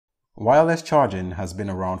Wireless charging has been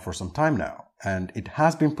around for some time now, and it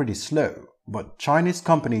has been pretty slow, but Chinese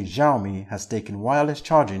company Xiaomi has taken wireless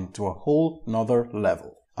charging to a whole nother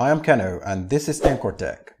level. I am Keno and this is Encore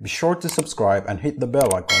Tech. Be sure to subscribe and hit the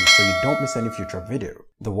bell icon so you don't miss any future video.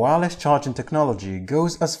 The wireless charging technology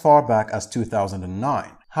goes as far back as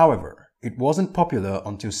 2009. However, it wasn't popular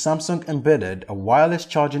until Samsung embedded a wireless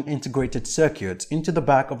charging integrated circuit into the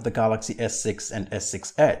back of the Galaxy S6 and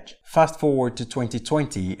S6 Edge. Fast forward to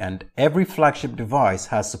 2020 and every flagship device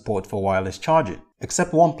has support for wireless charging,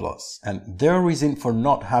 except OnePlus, and their reason for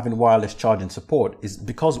not having wireless charging support is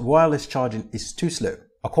because wireless charging is too slow,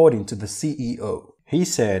 according to the CEO. He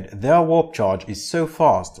said their warp charge is so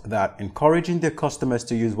fast that encouraging their customers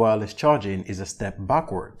to use wireless charging is a step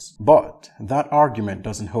backwards. But that argument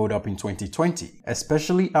doesn't hold up in 2020,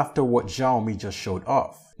 especially after what Xiaomi just showed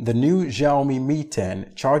off. The new Xiaomi Mi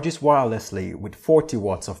 10 charges wirelessly with 40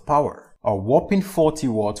 watts of power. A whopping 40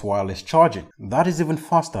 watts wireless charging. That is even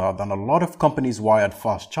faster than a lot of companies' wired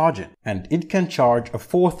fast charging. And it can charge a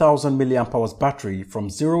 4000 mAh battery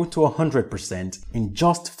from 0 to 100% in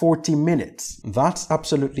just 40 minutes. That's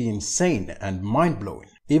absolutely insane and mind-blowing.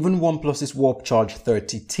 Even OnePlus's Warp Charge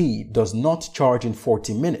 30T does not charge in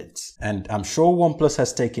 40 minutes. And I'm sure OnePlus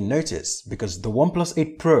has taken notice because the OnePlus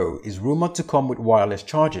 8 Pro is rumored to come with wireless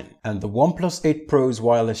charging. And the OnePlus 8 Pro's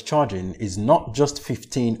wireless charging is not just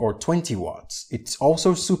 15 or 20 watts. It's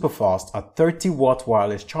also super fast at 30 watt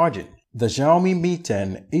wireless charging. The Xiaomi Mi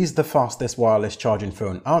 10 is the fastest wireless charging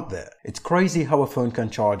phone out there. It's crazy how a phone can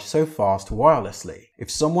charge so fast wirelessly.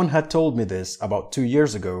 If someone had told me this about 2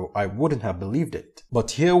 years ago, I wouldn't have believed it.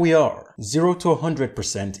 But here we are, 0 to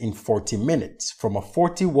 100% in 40 minutes from a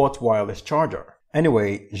 40 watt wireless charger.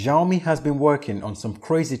 Anyway, Xiaomi has been working on some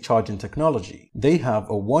crazy charging technology. They have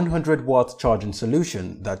a 100 watt charging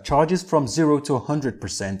solution that charges from 0 to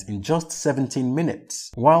 100% in just 17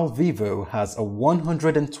 minutes, while Vivo has a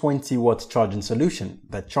 120 watt charging solution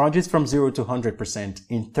that charges from 0 to 100%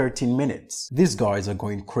 in 13 minutes. These guys are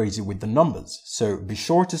going crazy with the numbers, so be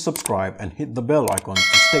sure to subscribe and hit the bell icon to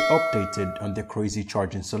stay updated on their crazy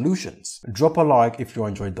charging solutions. Drop a like if you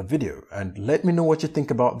enjoyed the video and let me know what you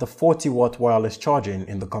think about the 40 watt wireless charging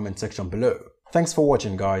in the comment section below. Thanks for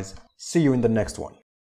watching guys, see you in the next one.